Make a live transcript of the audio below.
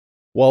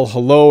Well,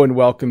 hello and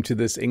welcome to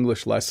this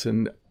English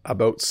lesson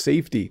about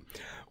safety.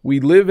 We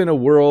live in a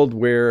world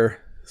where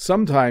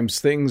sometimes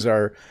things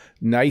are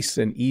nice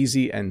and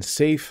easy and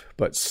safe,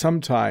 but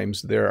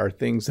sometimes there are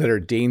things that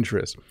are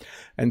dangerous.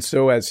 And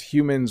so as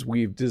humans,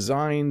 we've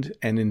designed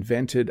and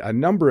invented a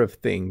number of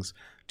things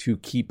to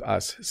keep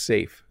us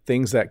safe.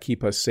 Things that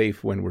keep us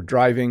safe when we're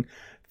driving,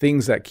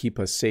 things that keep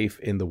us safe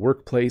in the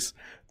workplace,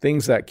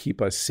 things that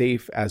keep us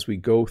safe as we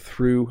go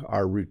through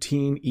our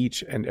routine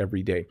each and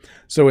every day.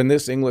 So in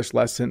this English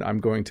lesson,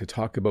 I'm going to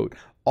talk about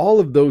all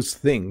of those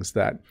things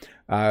that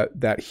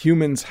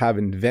humans have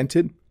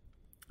invented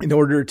in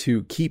order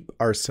to keep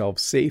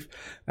ourselves safe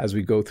as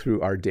we go through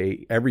our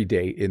day, every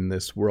day in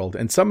this world.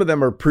 And some of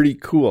them are pretty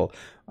cool.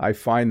 I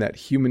find that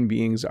human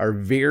beings are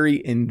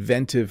very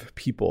inventive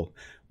people.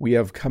 We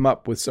have come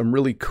up with some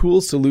really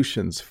cool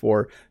solutions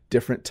for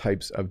different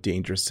types of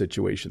dangerous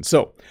situations.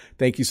 So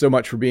thank you so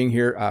much for being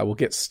here. We'll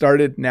get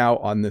started now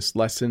on this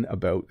lesson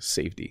about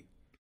safety.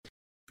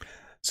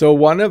 So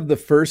one of the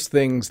first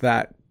things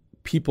that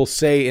people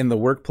say in the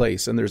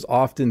workplace, and there's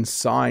often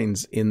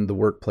signs in the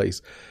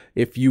workplace,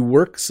 if you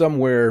work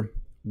somewhere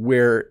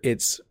where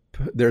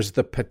there's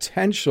the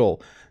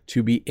potential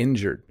to be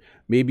injured,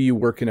 maybe you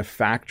work in a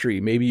factory,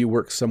 maybe you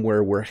work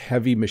somewhere where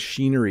heavy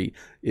machinery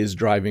is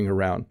driving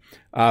around.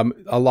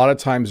 A lot of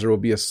times there will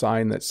be a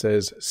sign that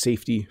says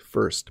safety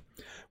first.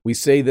 We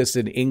say this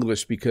in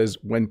English because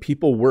when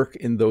people work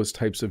in those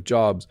types of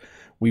jobs,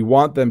 we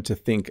want them to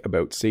think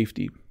about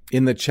safety.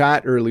 In the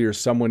chat earlier,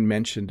 someone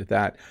mentioned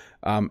that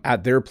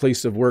at their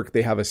place of work,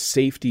 they have a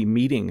safety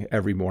meeting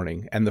every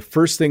morning. And the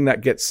first thing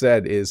that gets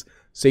said is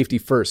safety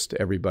first,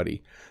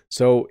 everybody.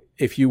 So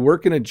if you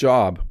work in a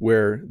job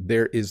where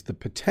there is the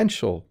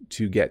potential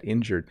to get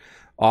injured,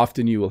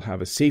 often you will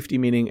have a safety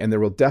meeting and there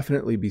will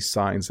definitely be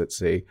signs that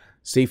say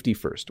safety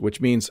first, which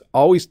means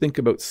always think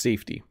about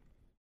safety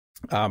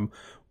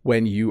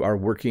when you are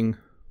working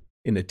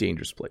in a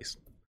dangerous place.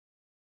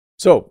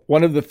 So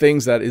one of the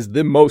things that is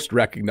the most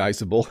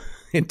recognizable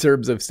in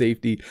terms of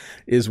safety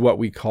is what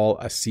we call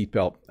a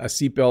seatbelt. A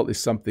seatbelt is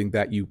something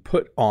that you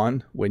put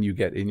on when you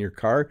get in your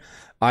car.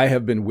 I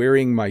have been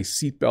wearing my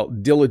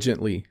seatbelt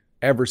diligently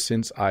ever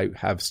since I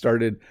have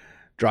started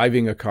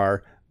driving a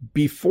car.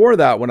 Before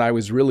that, when I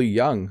was really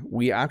young,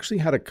 we actually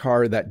had a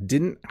car that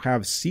didn't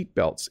have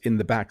seatbelts in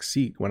the back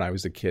seat when I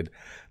was a kid.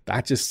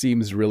 That just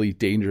seems really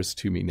dangerous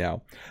to me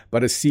now.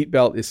 But a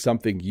seatbelt is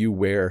something you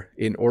wear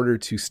in order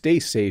to stay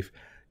safe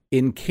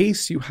in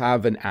case you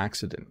have an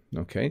accident,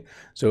 okay?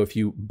 So if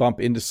you bump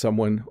into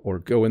someone or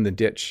go in the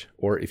ditch,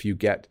 or if you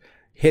get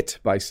hit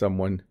by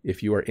someone,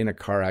 if you are in a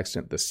car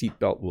accident, the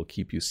seatbelt will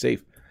keep you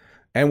safe.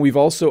 And we've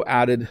also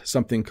added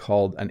something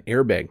called an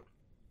airbag.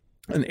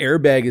 An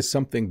airbag is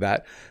something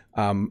that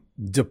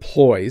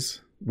deploys.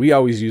 We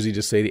always usually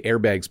just say the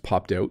airbags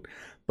popped out,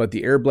 but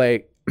the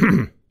airbag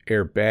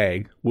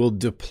will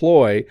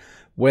deploy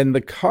when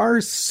the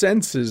car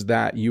senses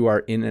that you are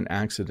in an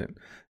accident.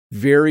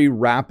 Very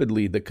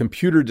rapidly, the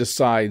computer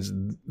decides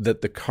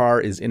that the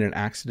car is in an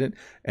accident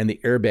and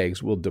the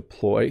airbags will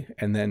deploy.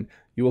 And then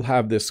you will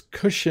have this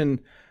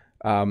cushion,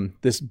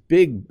 this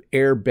big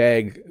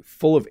airbag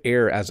full of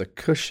air as a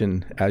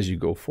cushion as you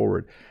go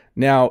forward.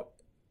 Now,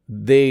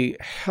 they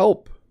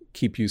help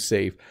keep you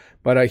safe,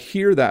 but I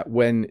hear that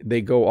when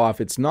they go off,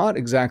 it's not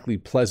exactly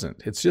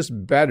pleasant. It's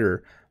just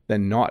better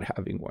than not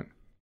having one.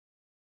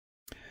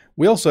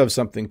 We also have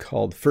something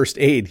called first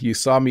aid. You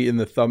saw me in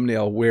the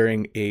thumbnail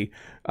wearing a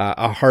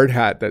hard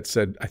hat that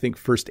said, I think,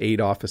 first aid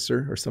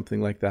officer or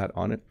something like that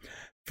on it.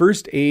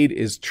 First aid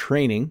is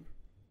training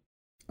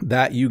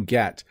that you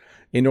get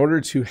in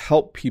order to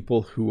help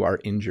people who are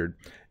injured.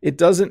 It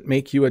doesn't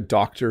make you a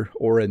doctor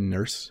or a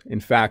nurse. In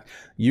fact,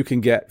 you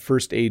can get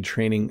first aid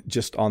training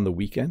just on the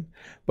weekend,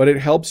 but it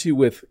helps you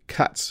with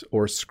cuts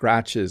or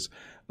scratches.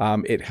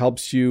 It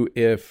helps you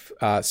if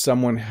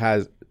someone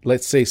has,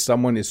 let's say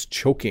someone is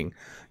choking.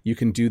 You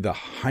can do the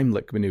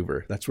Heimlich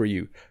maneuver. That's where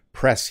you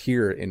press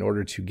here in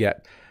order to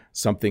get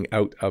something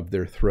out of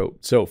their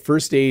throat. So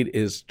first aid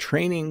is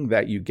training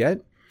that you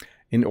get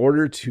in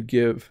order to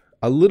give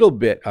a little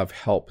bit of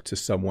help to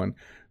someone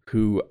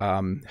who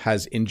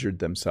has injured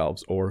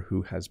themselves or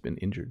who has been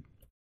injured.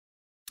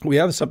 We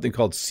have something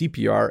called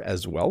CPR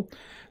as well.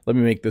 Let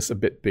me make this a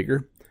bit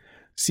bigger.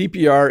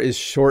 CPR is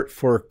short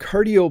for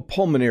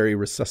cardiopulmonary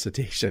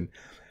resuscitation.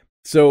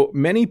 So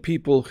many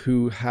people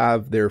who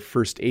have their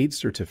first aid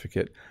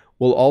certificate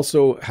will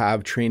also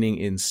have training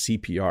in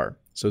CPR.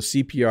 So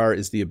CPR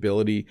is the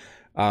ability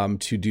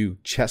to do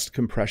chest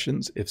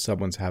compressions if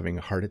someone's having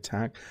a heart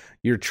attack.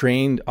 You're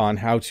trained on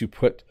how to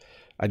put,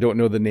 I don't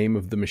know the name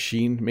of the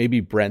machine, maybe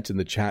Brent in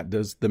the chat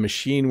does, the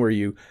machine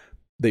where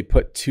they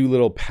put two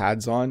little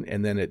pads on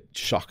and then it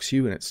shocks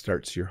you and it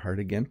starts your heart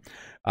again.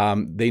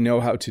 They know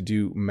how to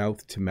do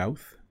mouth to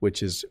mouth,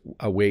 which is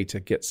a way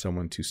to get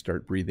someone to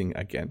start breathing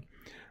again.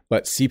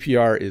 But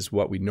CPR is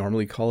what we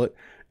normally call it.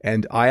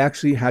 And I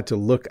actually had to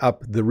look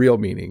up the real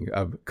meaning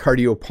of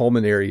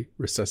cardiopulmonary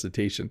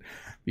resuscitation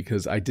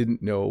because I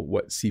didn't know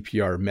what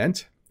CPR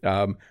meant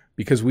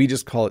because we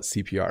just call it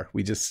CPR.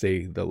 We just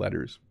say the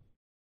letters.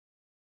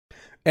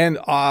 And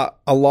a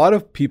lot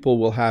of people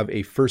will have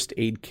a first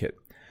aid kit.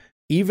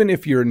 Even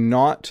if you're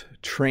not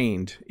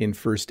trained in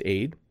first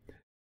aid,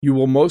 you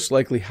will most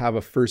likely have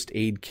a first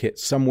aid kit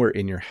somewhere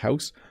in your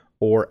house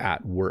or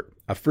at work.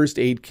 A first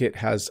aid kit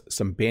has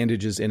some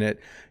bandages in it.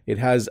 It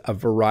has a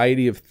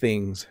variety of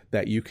things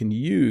that you can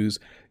use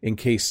in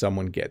case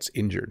someone gets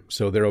injured.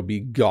 So there will be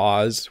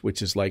gauze,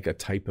 which is like a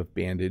type of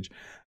bandage,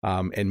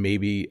 and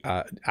maybe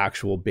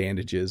actual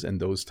bandages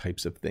and those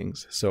types of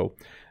things. So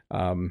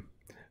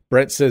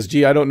Brent says,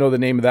 gee, I don't know the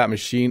name of that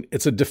machine.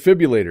 It's a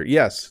defibrillator.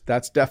 Yes,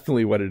 that's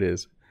definitely what it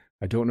is.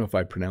 I don't know if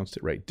I pronounced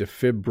it right.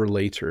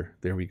 Defibrillator.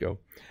 There we go.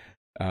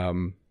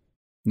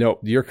 No,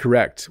 you're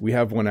correct. We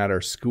have one at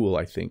our school,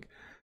 I think.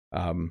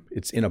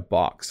 It's in a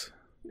box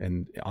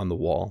and on the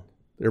wall.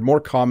 They're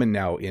more common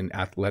now in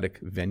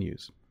athletic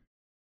venues.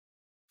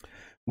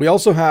 We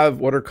also have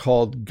what are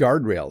called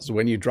guardrails.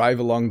 When you drive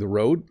along the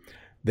road,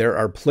 there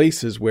are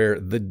places where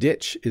the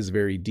ditch is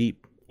very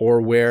deep, or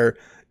where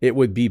it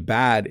would be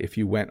bad if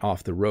you went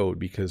off the road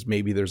because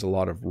maybe there's a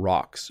lot of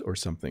rocks or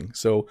something.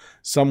 So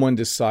someone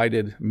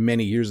decided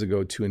many years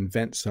ago to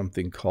invent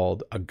something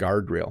called a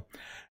guardrail.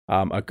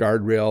 A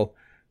guardrail,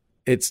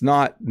 it's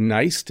not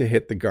nice to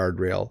hit the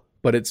guardrail,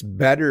 but it's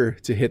better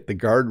to hit the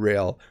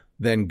guardrail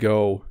than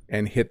go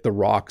and hit the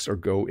rocks or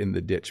go in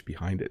the ditch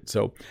behind it.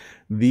 So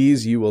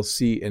these you will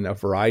see in a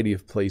variety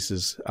of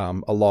places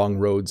along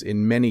roads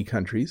in many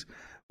countries.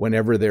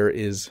 Whenever there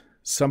is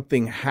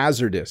something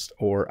hazardous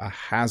or a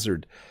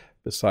hazard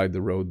beside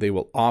the road, they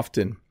will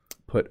often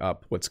put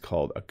up what's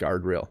called a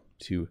guardrail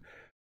to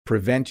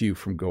prevent you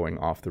from going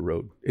off the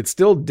road. It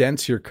still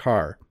dents your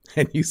car,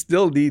 and you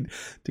still need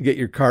to get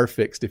your car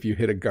fixed if you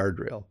hit a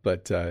guardrail,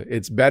 but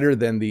it's better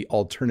than the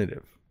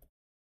alternative.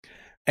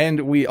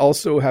 And we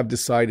also have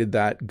decided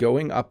that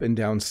going up and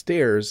down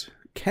stairs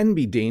can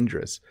be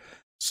dangerous.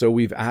 So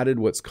we've added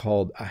what's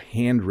called a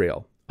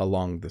handrail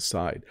along the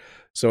side.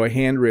 So a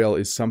handrail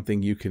is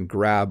something you can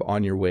grab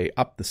on your way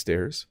up the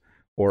stairs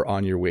or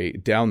on your way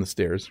down the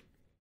stairs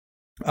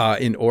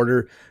in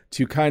order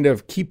to kind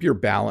of keep your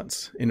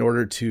balance, in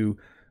order to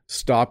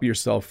stop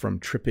yourself from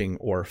tripping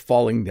or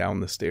falling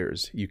down the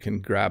stairs. You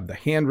can grab the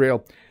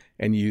handrail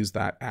and use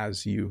that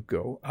as you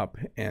go up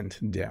and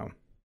down.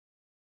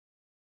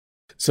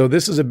 So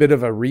this is a bit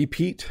of a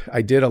repeat.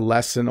 I did a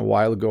lesson a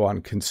while ago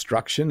on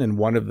construction, and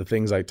one of the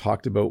things I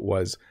talked about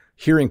was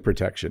hearing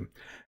protection.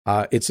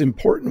 It's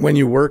important when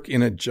you work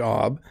in a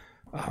job,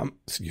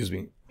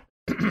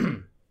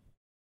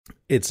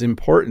 it's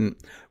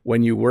important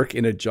when you work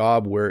in a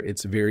job where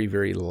it's very,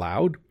 very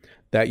loud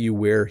that you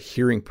wear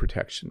hearing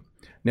protection.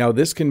 Now,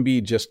 this can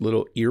be just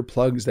little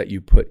earplugs that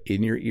you put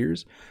in your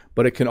ears,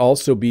 but it can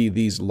also be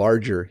these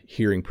larger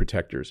hearing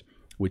protectors,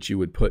 which you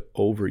would put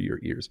over your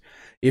ears.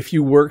 If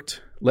you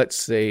worked, let's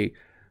say,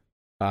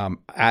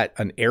 at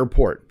an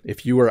airport,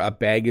 if you were a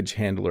baggage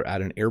handler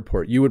at an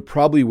airport, you would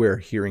probably wear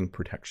hearing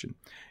protection.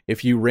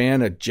 If you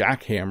ran a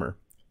jackhammer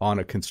on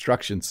a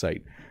construction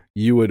site,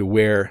 you would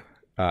wear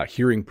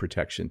hearing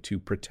protection to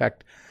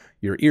protect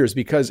your ears,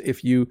 because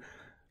if you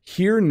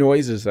hear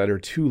noises that are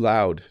too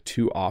loud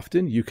too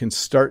often, you can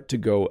start to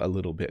go a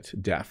little bit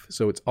deaf.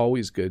 So it's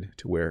always good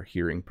to wear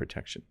hearing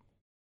protection.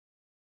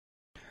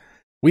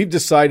 We've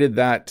decided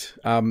that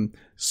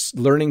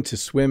learning to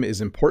swim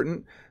is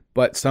important,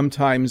 but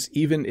sometimes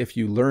even if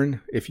you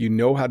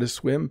know how to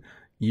swim,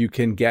 you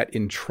can get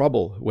in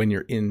trouble when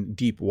you're in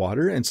deep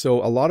water. And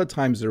so a lot of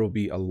times there will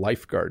be a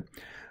lifeguard.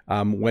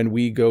 When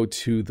we go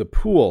to the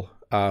pool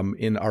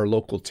in our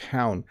local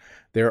town,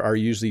 there are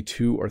usually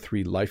 2 or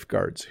 3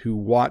 lifeguards who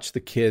watch the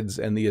kids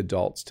and the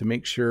adults to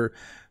make sure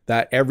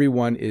that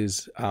everyone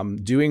is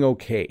doing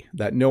okay,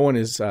 that no one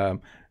is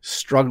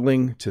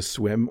struggling to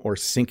swim or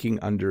sinking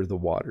under the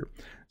water.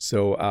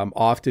 So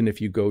often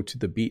if you go to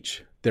the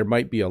beach, there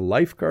might be a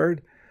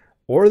lifeguard,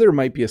 or there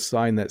might be a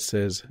sign that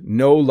says,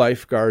 no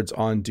lifeguards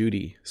on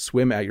duty,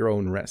 swim at your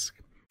own risk.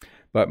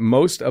 But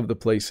most of the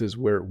places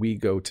where we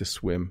go to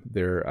swim,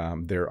 there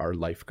are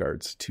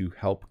lifeguards to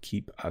help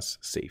keep us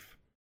safe.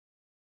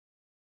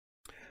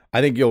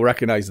 I think you'll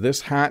recognize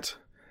this hat.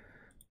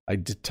 I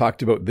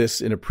talked about this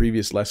in a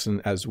previous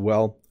lesson as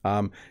well.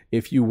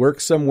 If you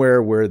work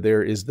somewhere where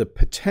there is the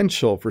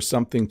potential for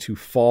something to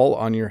fall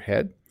on your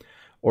head,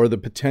 or the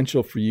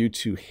potential for you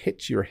to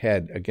hit your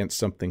head against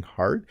something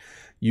hard,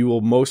 you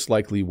will most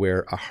likely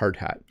wear a hard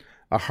hat.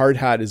 A hard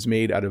hat is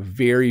made out of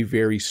very,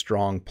 very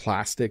strong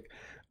plastic.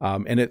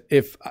 And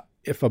if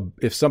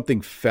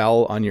something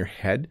fell on your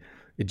head,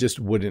 it just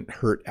wouldn't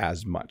hurt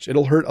as much.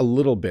 It'll hurt a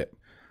little bit.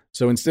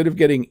 So instead of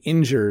getting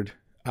injured,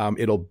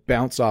 it'll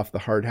bounce off the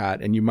hard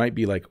hat, and you might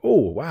be like,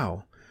 oh,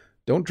 wow,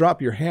 don't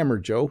drop your hammer,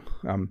 Joe.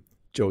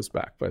 Joe's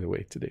back, by the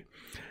way, today.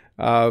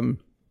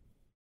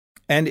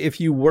 And if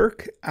you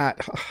work at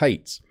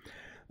heights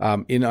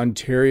in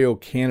Ontario,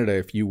 Canada,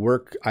 if you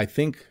work, I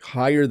think,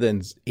 higher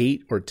than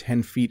 8 or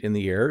 10 feet in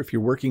the air, if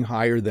you're working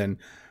higher than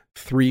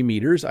 3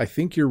 meters, I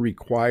think you're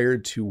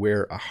required to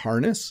wear a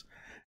harness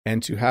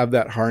and to have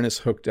that harness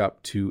hooked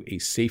up to a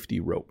safety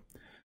rope.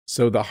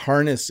 So the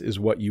harness is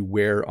what you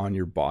wear on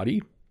your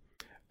body.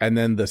 And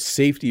then the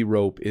safety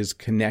rope is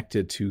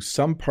connected to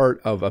some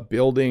part of a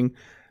building.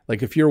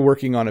 Like if you're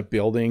working on a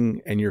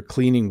building and you're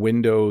cleaning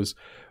windows,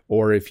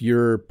 or if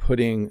you're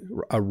putting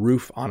a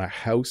roof on a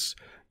house,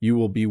 you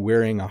will be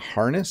wearing a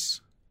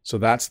harness. So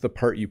that's the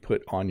part you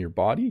put on your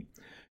body.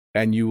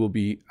 And you will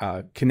be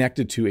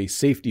connected to a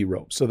safety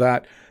rope so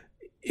that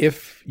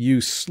if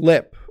you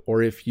slip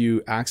or if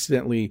you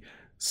accidentally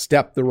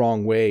step the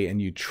wrong way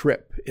and you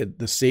trip,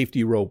 the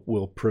safety rope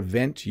will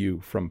prevent you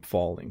from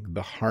falling.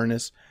 The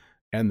harness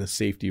and the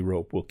safety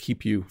rope will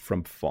keep you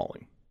from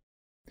falling.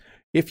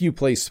 If you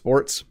play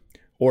sports,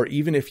 or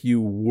even if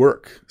you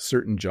work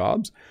certain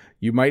jobs,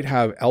 you might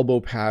have elbow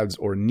pads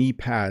or knee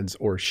pads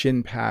or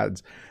shin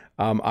pads.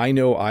 I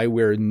know I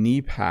wear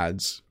knee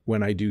pads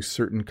when I do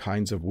certain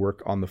kinds of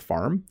work on the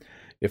farm.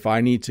 If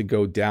I need to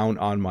go down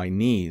on my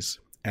knees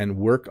and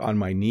work on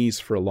my knees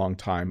for a long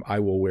time, I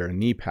will wear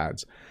knee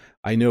pads.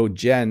 I know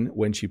Jen,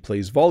 when she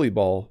plays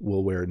volleyball,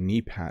 will wear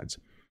knee pads.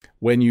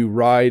 When you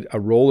ride a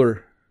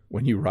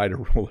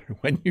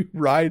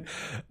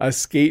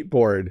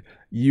skateboard,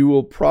 you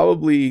will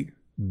probably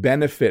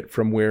benefit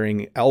from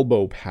wearing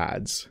elbow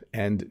pads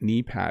and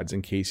knee pads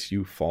in case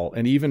you fall,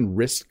 and even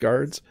wrist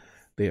guards.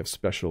 They have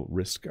special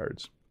wrist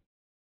guards.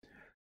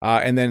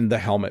 And then the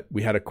helmet.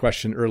 We had a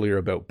question earlier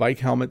about bike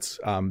helmets.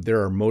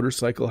 There are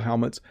motorcycle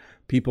helmets.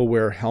 People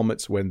wear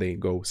helmets when they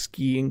go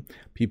skiing.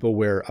 People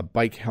wear a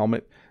bike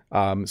helmet.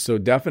 So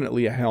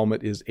definitely a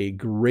helmet is a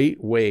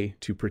great way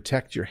to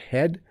protect your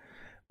head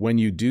when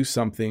you do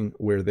something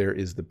where there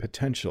is the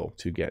potential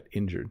to get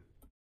injured.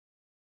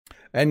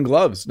 And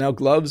gloves. Now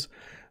gloves,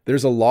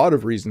 there's a lot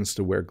of reasons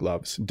to wear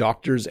gloves.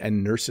 Doctors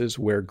and nurses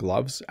wear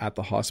gloves at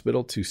the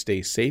hospital to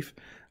stay safe.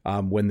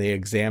 When they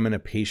examine a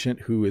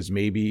patient who is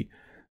maybe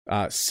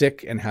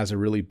sick and has a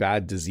really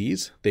bad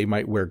disease, they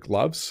might wear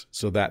gloves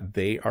so that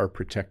they are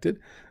protected.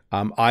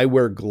 I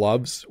wear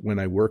gloves when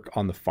I work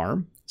on the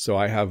farm. So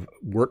I have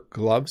work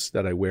gloves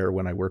that I wear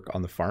when I work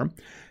on the farm.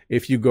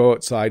 If you go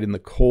outside in the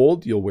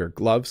cold, you'll wear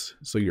gloves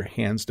so your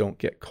hands don't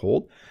get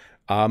cold.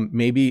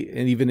 Maybe,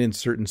 and even in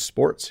certain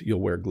sports,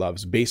 you'll wear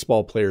gloves.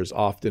 Baseball players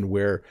often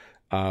wear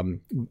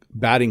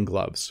batting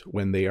gloves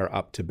when they are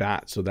up to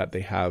bat so that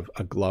they have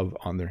a glove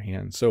on their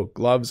hand. So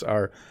gloves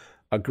are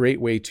a great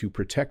way to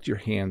protect your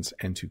hands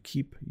and to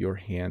keep your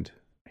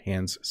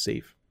hands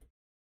safe.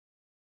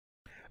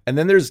 And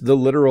then there's the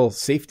literal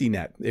safety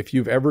net. If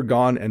you've ever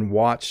gone and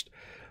watched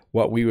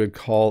what we would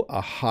call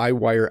a high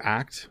wire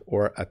act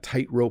or a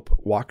tightrope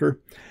walker,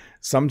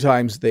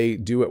 sometimes they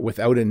do it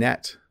without a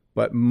net,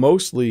 but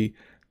mostly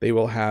they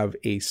will have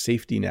a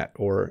safety net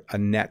or a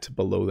net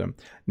below them.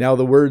 Now,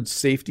 the word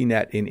safety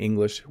net in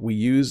English we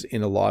use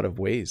in a lot of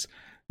ways.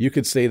 You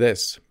could say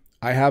this: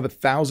 I have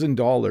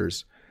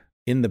 $1,000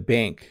 in the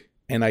bank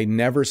and I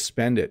never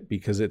spend it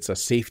because it's a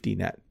safety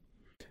net.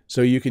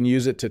 So you can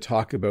use it to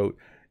talk about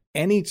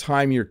any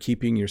time you're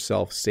keeping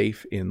yourself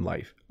safe in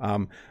life.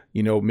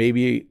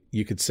 Maybe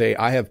you could say,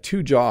 I have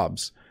 2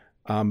 jobs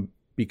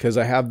because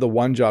I have the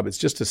one job. It's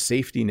just a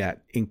safety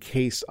net in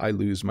case I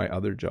lose my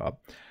other job.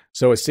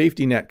 So a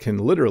safety net can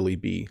literally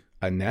be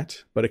a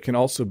net, but it can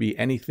also be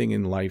anything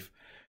in life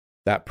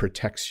that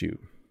protects you.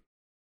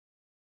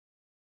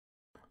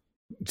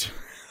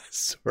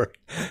 Sorry,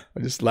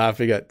 I'm just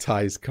laughing at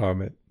Ty's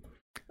comment.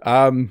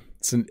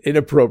 It's an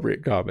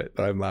inappropriate comment,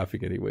 but I'm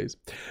laughing anyways.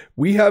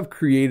 We have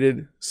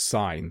created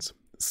signs.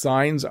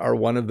 Signs are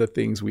one of the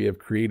things we have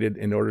created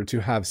in order to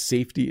have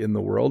safety in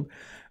the world,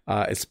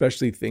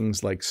 especially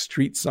things like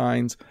street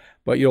signs.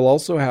 But you'll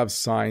also have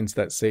signs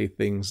that say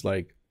things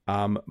like,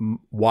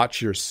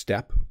 watch your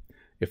step.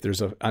 If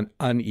there's an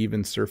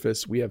uneven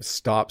surface, we have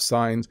stop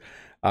signs.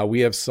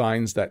 We have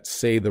signs that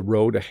say the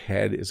road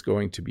ahead is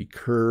going to be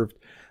curved.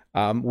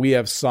 We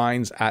have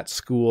signs at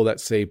school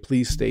that say,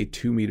 please stay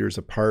 2 meters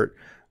apart.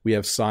 We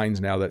have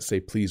signs now that say,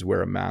 please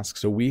wear a mask.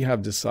 So we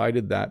have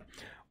decided that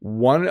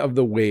one of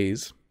the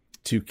ways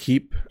to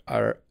keep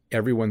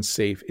everyone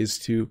safe is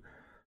to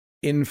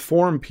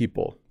inform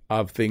people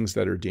of things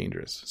that are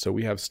dangerous. So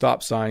we have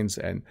stop signs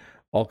and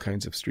all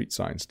kinds of street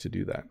signs to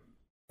do that.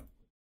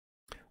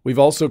 We've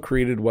also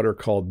created what are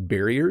called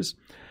barriers.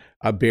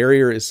 A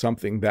barrier is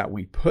something that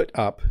we put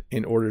up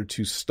in order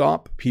to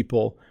stop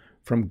people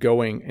from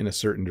going in a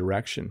certain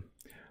direction.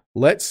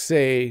 Let's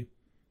say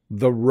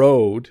the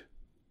road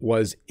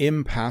was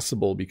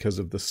impassable because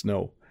of the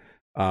snow.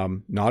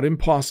 Not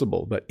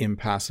impossible, but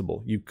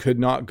impassable. You could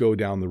not go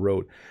down the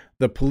road.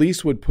 The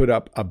police would put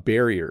up a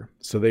barrier.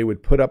 So they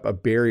would put up a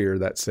barrier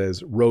that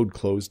says road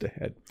closed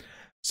ahead.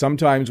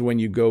 Sometimes when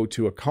you go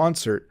to a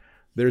concert,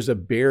 there's a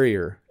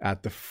barrier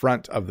at the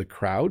front of the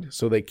crowd,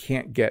 so they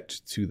can't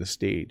get to the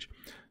stage.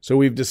 So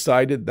we've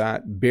decided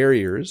that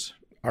barriers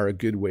are a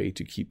good way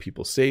to keep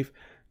people safe,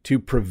 to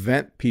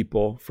prevent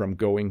people from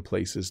going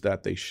places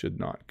that they should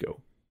not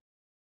go.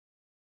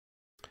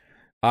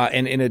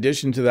 And in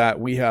addition to that,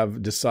 we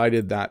have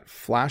decided that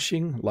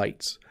flashing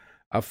lights,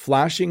 a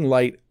flashing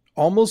light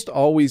almost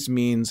always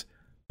means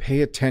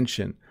pay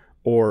attention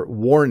or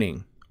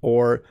warning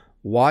or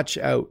watch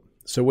out.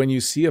 So when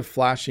you see a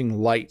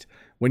flashing light,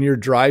 When you're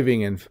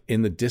driving and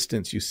in the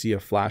distance you see a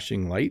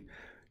flashing light,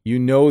 you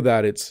know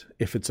that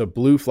if it's a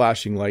blue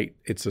flashing light,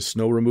 it's a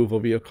snow removal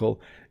vehicle.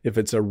 If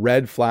it's a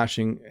red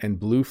flashing and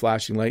blue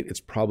flashing light, it's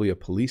probably a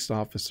police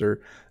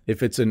officer.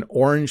 If it's an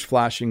orange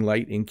flashing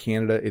light in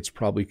Canada, it's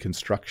probably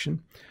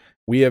construction.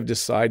 We have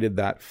decided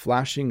that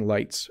flashing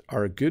lights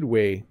are a good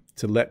way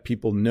to let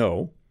people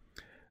know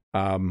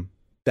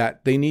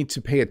that they need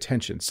to pay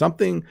attention.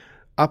 Something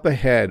up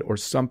ahead or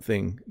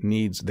something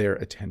needs their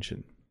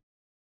attention.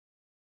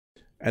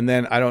 And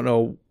then I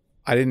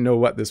didn't know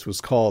what this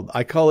was called.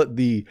 I call it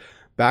the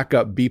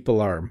backup beep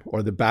alarm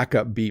or the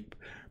backup beep.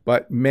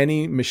 But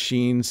many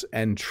machines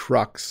and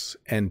trucks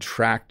and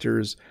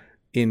tractors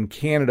in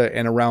Canada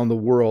and around the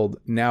world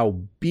now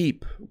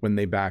beep when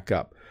they back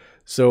up.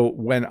 So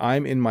when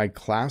I'm in my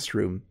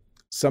classroom,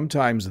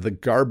 sometimes the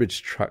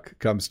garbage truck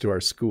comes to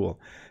our school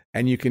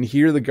and you can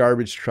hear the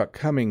garbage truck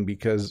coming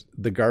because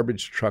the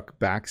garbage truck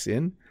backs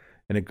in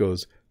and it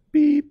goes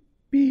beep,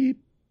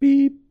 beep,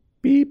 beep,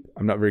 beep.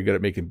 I'm not very good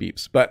at making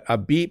beeps, but a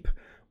beep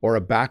or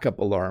a backup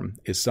alarm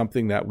is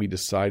something that we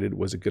decided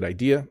was a good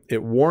idea.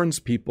 It warns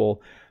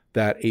people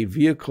that a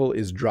vehicle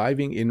is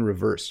driving in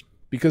reverse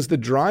because the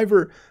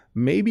driver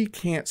maybe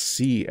can't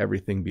see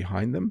everything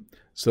behind them.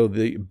 So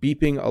the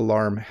beeping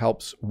alarm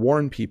helps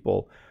warn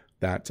people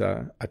that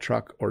a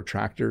truck or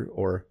tractor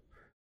or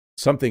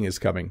something is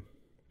coming.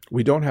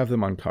 We don't have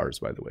them on cars,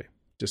 by the way,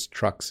 just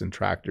trucks and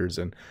tractors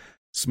and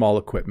small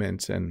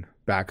equipment and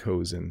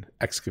backhoes and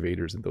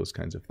excavators and those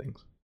kinds of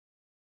things.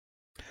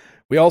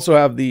 We also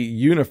have the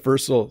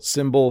universal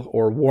symbol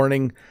or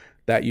warning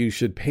that you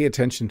should pay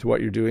attention to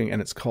what you're doing,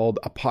 and it's called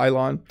a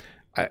pylon.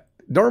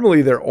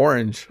 Normally they're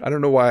orange. I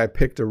don't know why I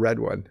picked a red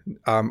one.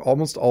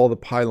 Almost all the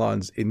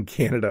pylons in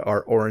Canada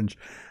are orange,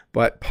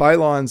 but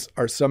pylons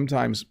are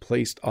sometimes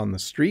placed on the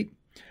street,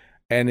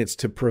 and it's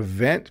to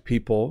prevent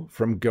people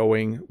from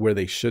going where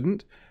they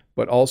shouldn't,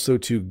 but also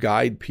to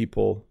guide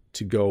people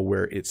to go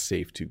where it's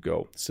safe to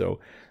go. So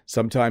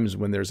sometimes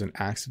when there's an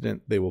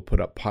accident, they will put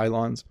up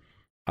pylons,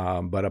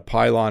 but a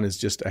pylon is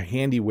just a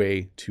handy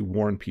way to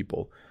warn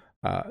people,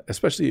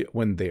 especially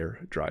when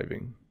they're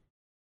driving.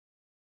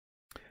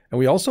 And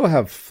we also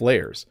have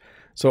flares.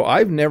 So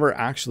I've never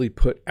actually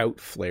put out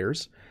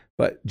flares,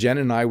 but Jen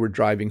and I were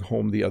driving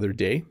home the other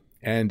day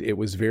and it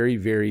was very,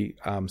 very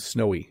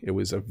snowy. It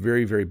was a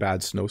very, very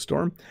bad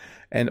snowstorm.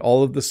 And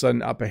all of a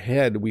sudden up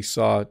ahead, we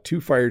saw 2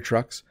 fire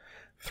trucks,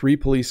 3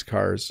 police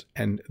cars,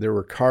 and there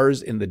were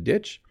cars in the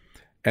ditch.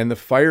 And the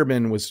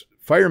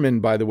firemen,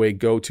 by the way,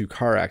 go to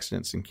car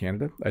accidents in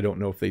Canada. I don't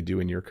know if they do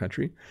in your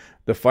country.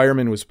 The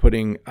fireman was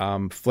putting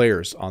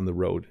flares on the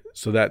road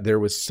so that there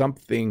was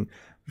something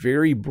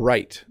very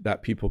bright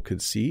that people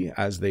could see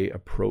as they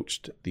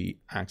approached the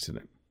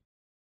accident.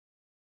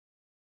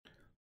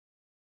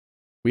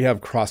 We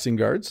have crossing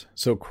guards.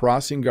 So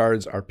crossing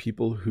guards are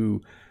people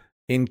who,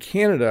 in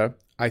Canada,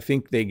 I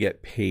think they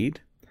get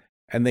paid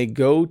and they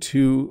go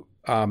to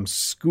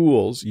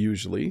schools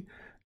usually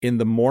in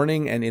the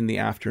morning and in the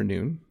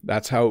afternoon.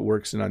 That's how it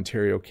works in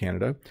Ontario,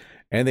 Canada.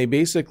 And they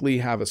basically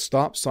have a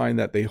stop sign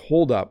that they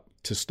hold up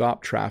to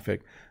stop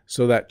traffic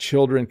so that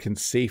children can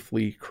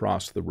safely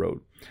cross the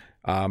road.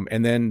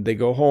 And then they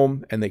go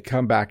home and they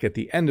come back at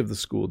the end of the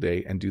school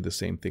day and do the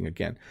same thing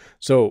again.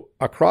 So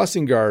a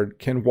crossing guard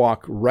can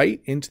walk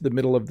right into the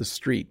middle of the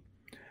street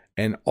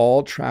and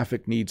all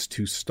traffic needs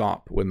to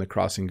stop when the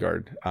crossing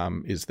guard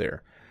is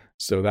there.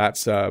 So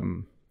that's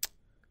something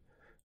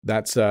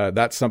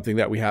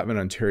that we have in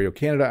Ontario,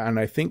 Canada, and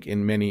I think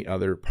in many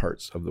other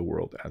parts of the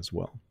world as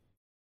well.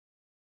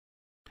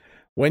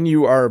 When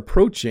you are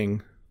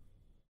approaching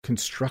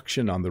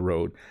construction on the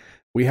road,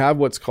 we have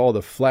what's called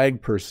a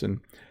flag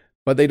person,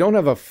 but they don't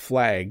have a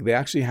flag. They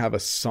actually have a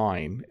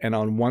sign, and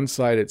on one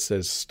side it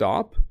says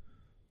stop,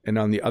 and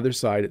on the other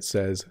side it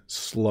says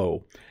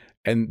slow.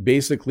 And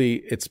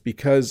basically it's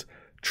because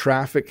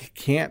traffic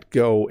can't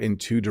go in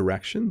 2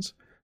 directions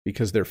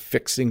because they're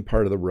fixing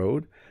part of the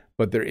road,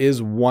 but there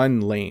is one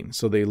lane.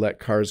 So they let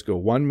cars go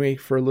one way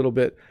for a little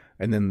bit,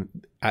 and then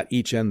at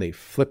each end they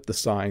flip the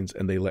signs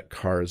and they let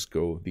cars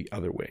go the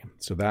other way.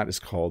 So that is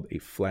called a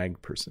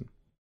flag person.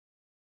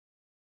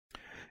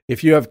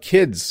 If you have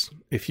kids,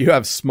 if you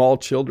have small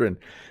children,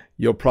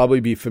 you'll probably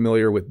be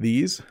familiar with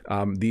these.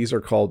 These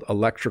are called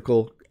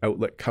electrical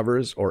outlet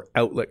covers or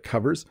outlet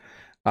covers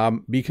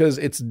because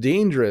it's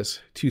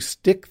dangerous to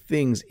stick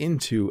things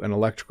into an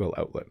electrical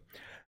outlet.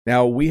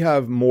 Now, we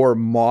have more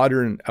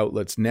modern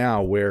outlets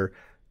now where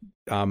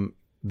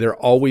they're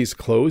always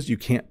closed. You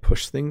can't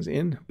push things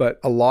in, but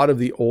a lot of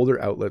the older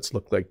outlets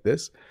look like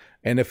this.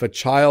 And if a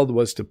child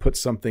was to put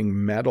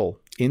something metal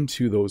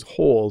into those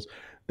holes,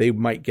 they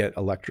might get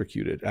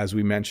electrocuted. As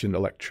we mentioned,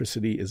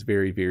 electricity is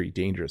very, very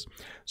dangerous.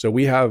 So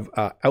we have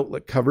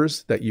outlet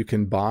covers that you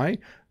can buy,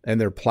 and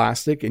they're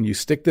plastic, and you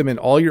stick them in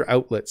all your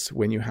outlets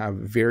when you have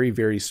very,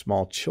 very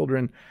small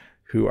children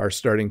who are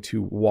starting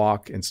to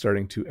walk and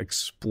starting to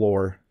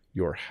explore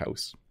your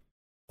house.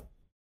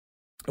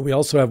 We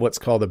also have what's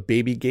called a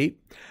baby gate.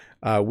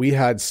 We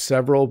had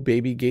several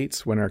baby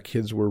gates when our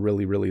kids were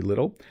really, really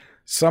little.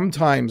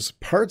 sometimes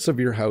parts of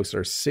your house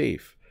are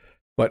safe,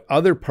 but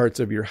other parts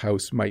of your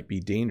house might be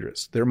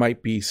dangerous. There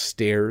might be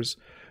stairs.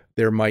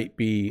 There might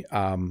be,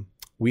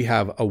 we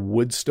have a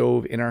wood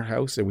stove in our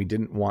house and we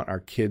didn't want our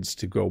kids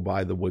to go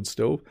by the wood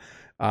stove.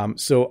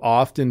 So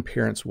often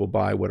parents will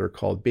buy what are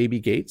called baby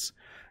gates,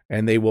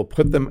 and they will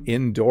put them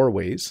in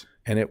doorways,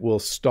 and it will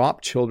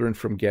stop children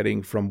from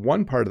getting from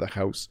one part of the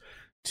house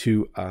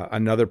to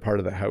another part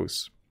of the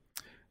house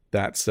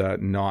that's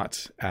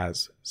not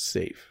as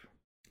safe.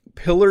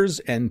 Pillars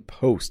and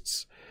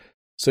posts.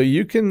 So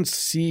you can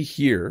see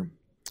here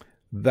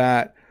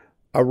that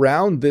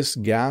around this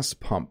gas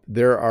pump,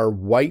 there are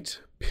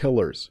white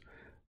pillars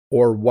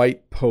or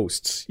white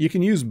posts. You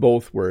can use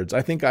both words.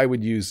 I think I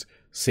would use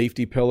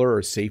safety pillar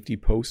or safety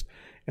post.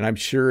 And I'm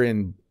sure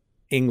in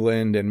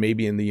England and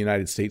maybe in the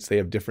United States, they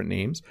have different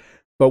names.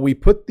 But we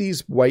put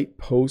these white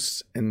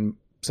posts, and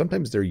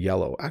sometimes they're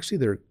yellow. Actually,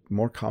 they're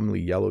more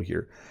commonly yellow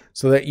here,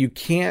 so that you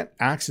can't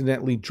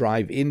accidentally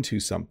drive into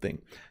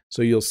something.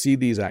 So you'll see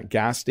these at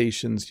gas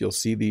stations. You'll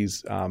see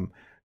these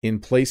in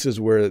places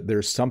where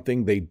there's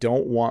something they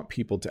don't want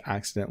people to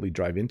accidentally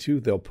drive into.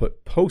 They'll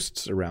put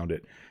posts around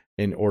it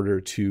in order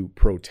to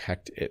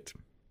protect it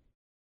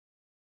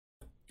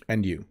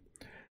and you.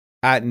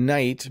 At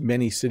night,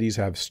 many cities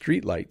have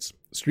streetlights.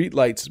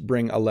 Streetlights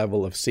bring a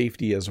level of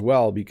safety as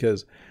well,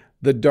 because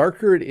the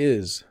darker it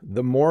is,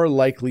 the more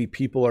likely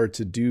people are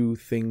to do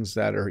things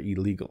that are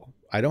illegal.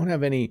 I don't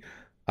have any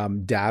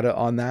data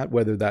on that,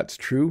 whether that's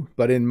true,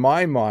 but in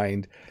my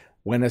mind,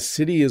 when a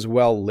city is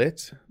well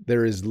lit,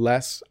 there's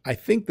less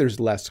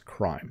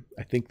crime.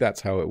 I think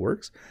that's how it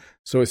works.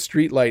 So a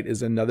street light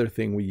is another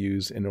thing we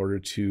use in order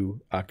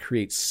to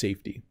create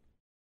safety.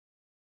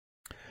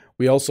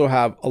 We also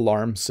have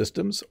alarm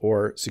systems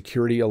or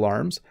security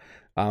alarms.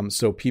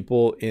 So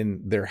people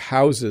in their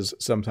houses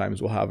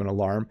sometimes will have an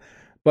alarm,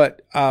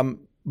 but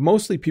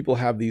mostly people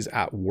have these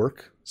at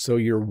work. So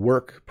your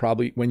work,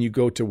 probably when you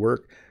go to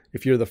work,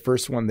 if you're the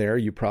first one there,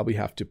 you probably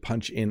have to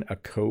punch in a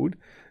code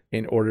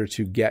in order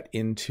to get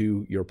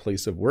into your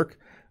place of work.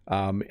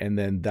 And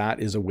then that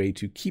is a way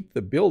to keep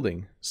the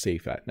building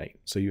safe at night.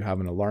 So you have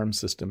an alarm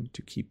system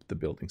to keep the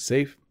building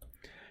safe.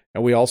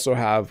 And we also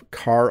have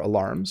car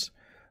alarms.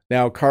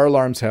 Now, car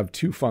alarms have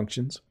two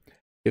functions.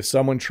 If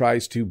someone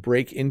tries to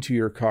break into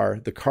your car,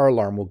 the car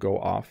alarm will go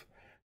off.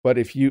 But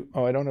if you,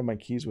 I don't have my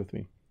keys with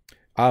me.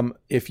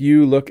 If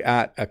you look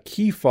at a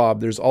key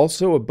fob, there's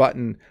also a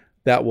button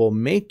that will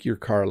make your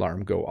car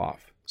alarm go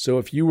off. So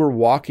if you were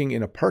walking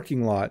in a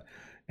parking lot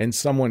and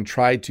someone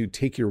tried to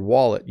take your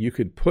wallet, you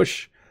could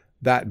push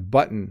that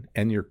button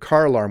and your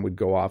car alarm would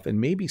go off and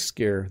maybe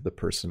scare the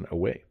person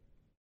away.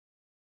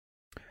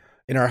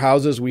 In our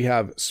houses, we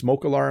have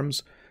smoke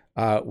alarms.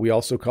 We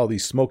also call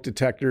these smoke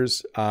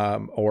detectors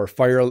or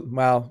fire.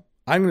 Well,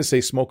 I'm going to say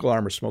smoke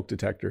alarm or smoke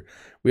detector.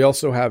 We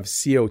also have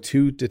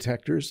CO2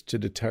 detectors to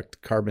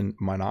detect carbon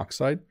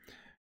monoxide.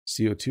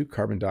 CO2,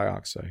 carbon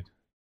dioxide.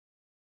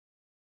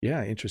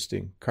 Yeah,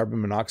 interesting.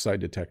 Carbon monoxide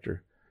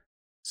detector.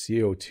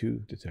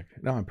 CO2 detector.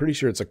 No, I'm pretty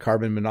sure it's a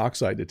carbon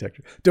monoxide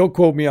detector. Don't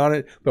quote me on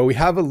it, but we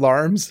have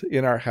alarms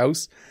in our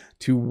house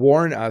to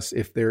warn us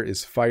if there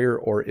is fire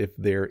or if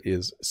there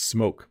is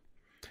smoke.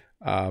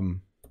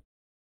 And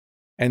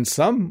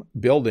some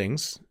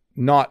buildings,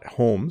 not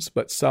homes,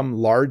 but some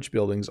large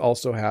buildings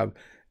also have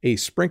a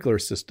sprinkler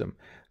system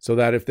so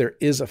that if there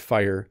is a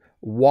fire,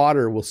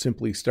 water will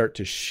simply start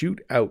to shoot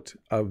out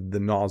of the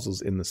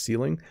nozzles in the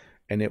ceiling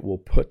and it will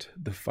put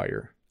the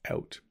fire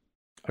out.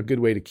 A good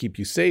way to keep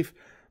you safe.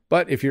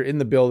 But if you're in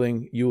the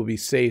building, you will be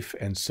safe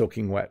and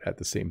soaking wet at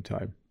the same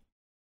time.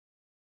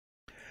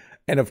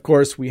 And of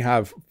course, we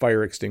have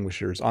fire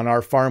extinguishers. On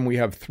our farm, we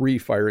have 3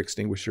 fire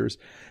extinguishers.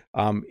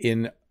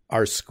 In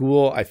our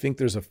school, I think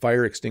there's a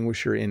fire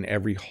extinguisher in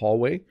every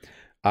hallway.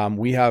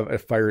 We have a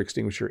fire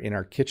extinguisher in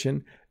our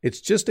kitchen. It's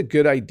just a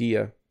good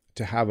idea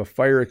to have a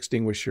fire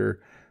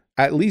extinguisher,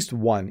 at least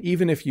one,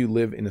 even if you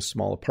live in a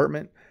small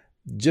apartment.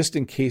 Just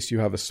in case you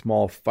have a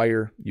small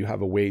fire, you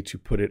have a way to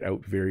put it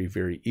out very,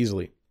 very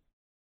easily.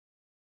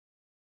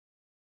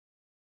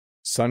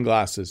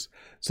 Sunglasses.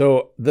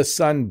 So the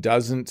sun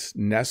doesn't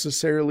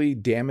necessarily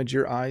damage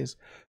your eyes,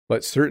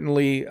 but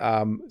certainly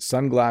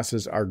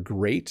sunglasses are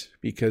great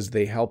because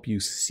they help you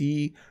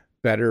see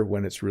better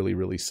when it's really,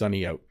 really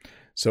sunny out.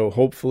 So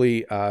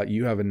hopefully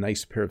you have a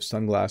nice pair of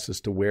sunglasses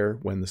to wear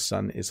when the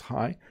sun is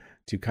high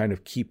to kind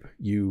of keep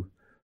you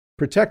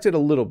protected a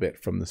little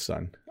bit from the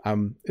sun.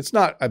 It's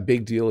not a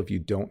big deal if you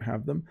don't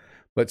have them,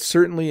 but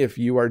certainly if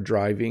you are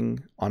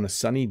driving on a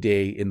sunny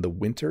day in the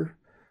winter,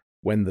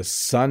 when the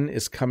sun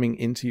is coming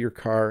into your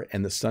car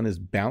and the sun is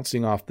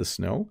bouncing off the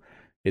snow,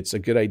 it's a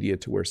good idea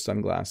to wear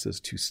sunglasses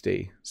to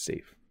stay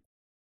safe.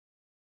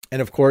 And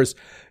of course,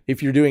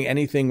 if you're doing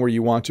anything where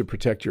you want to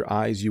protect your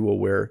eyes, you will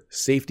wear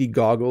safety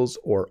goggles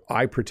or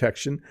eye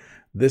protection.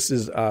 This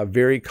is a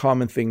very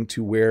common thing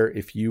to wear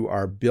if you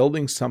are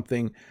building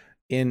something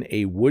in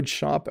a wood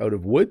shop out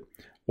of wood,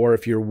 or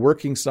if you're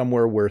working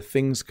somewhere where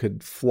things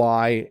could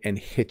fly and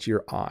hit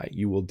your eye.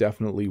 You will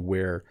definitely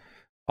wear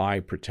eye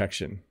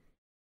protection.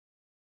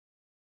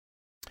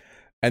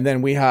 And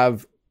then we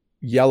have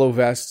yellow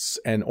vests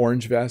and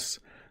orange vests,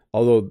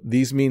 although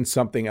these mean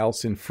something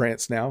else in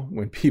France now.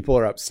 When people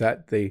are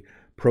upset, they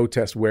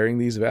protest wearing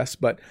these vests.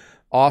 But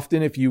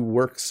often if you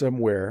work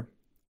somewhere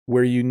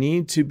where you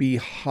need to be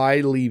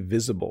highly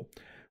visible,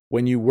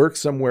 when you work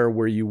somewhere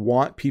where you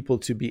want people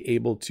to be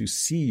able to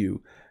see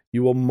you,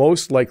 you will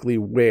most likely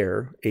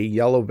wear a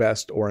yellow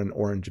vest or an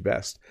orange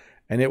vest,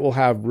 and it will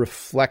have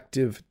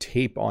reflective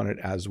tape on it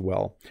as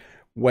well.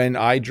 When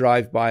I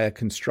drive by a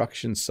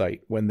construction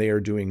site, when they are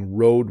doing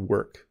road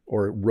work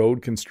or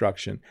road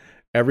construction,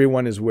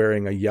 everyone is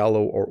wearing a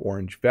yellow or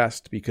orange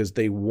vest because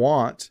they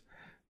want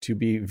to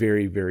be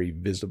very, very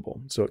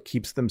visible. So it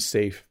keeps them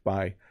safe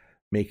by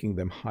making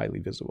them highly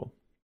visible.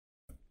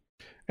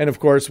 And of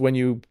course, when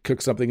you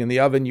cook something in the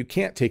oven, you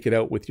can't take it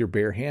out with your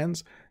bare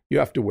hands. You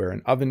have to wear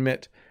an oven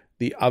mitt.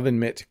 The oven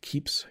mitt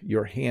keeps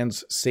your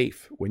hands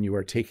safe when you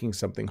are taking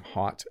something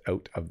hot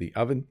out of the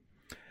oven.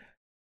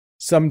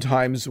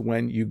 Sometimes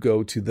when you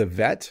go to the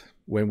vet,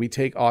 when we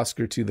take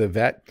Oscar to the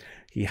vet,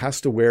 he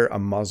has to wear a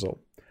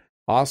muzzle.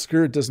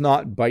 Oscar does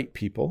not bite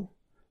people,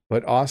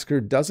 but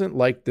Oscar doesn't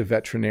like the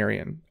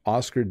veterinarian.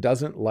 Oscar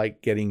doesn't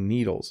like getting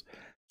needles.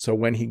 So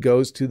when he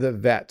goes to the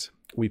vet,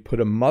 we put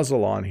a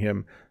muzzle on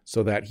him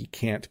so that he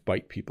can't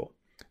bite people.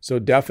 So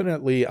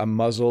definitely a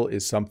muzzle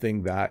is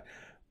something that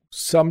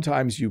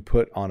sometimes you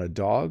put on a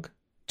dog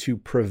to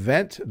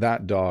prevent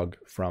that dog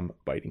from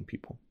biting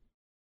people.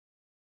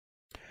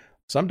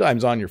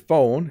 Sometimes on your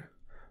phone,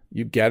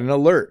 you get an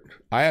alert.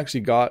 I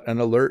actually got an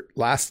alert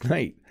last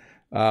night.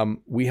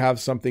 We have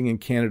something in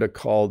Canada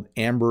called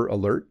Amber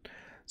Alert.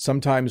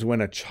 Sometimes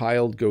when a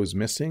child goes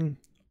missing,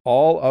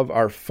 all of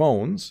our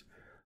phones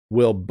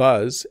will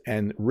buzz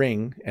and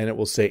ring, and it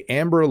will say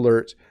Amber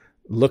Alert,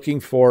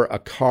 looking for a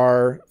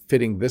car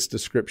fitting this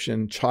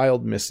description,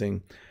 child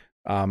missing.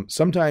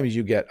 Sometimes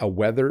you get a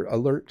weather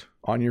alert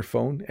on your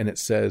phone, and it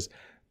says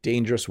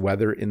dangerous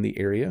weather in the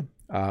area.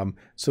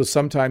 So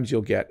sometimes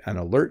you'll get an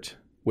alert,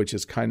 which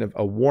is kind of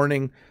a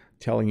warning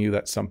telling you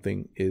that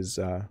something is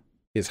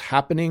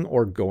happening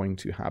or going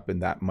to happen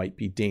that might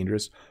be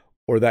dangerous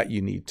or that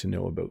you need to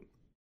know about.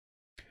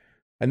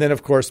 And then,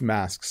 of course,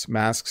 masks.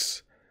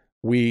 Masks.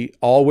 We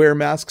all wear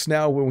masks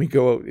now when we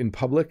go out in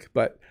public,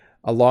 but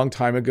a long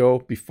time ago,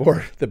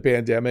 before the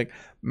pandemic,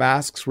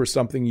 masks were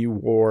something you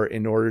wore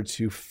in order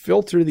to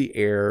filter the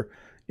air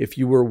if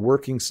you were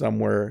working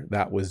somewhere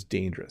that was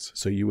dangerous.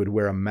 So you would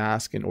wear a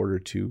mask in order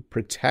to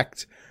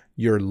protect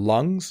your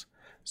lungs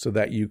so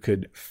that you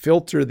could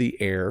filter the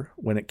air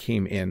when it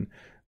came in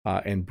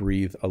and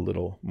breathe a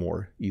little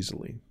more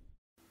easily.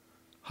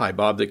 Hi,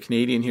 Bob the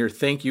Canadian here.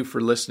 Thank you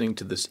for listening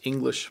to this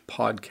English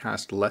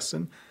podcast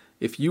lesson.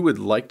 If you would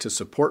like to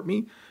support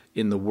me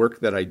in the work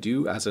that I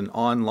do as an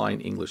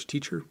online English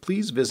teacher,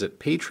 please visit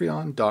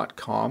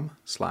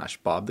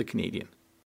patreon.com/Bob the Canadian.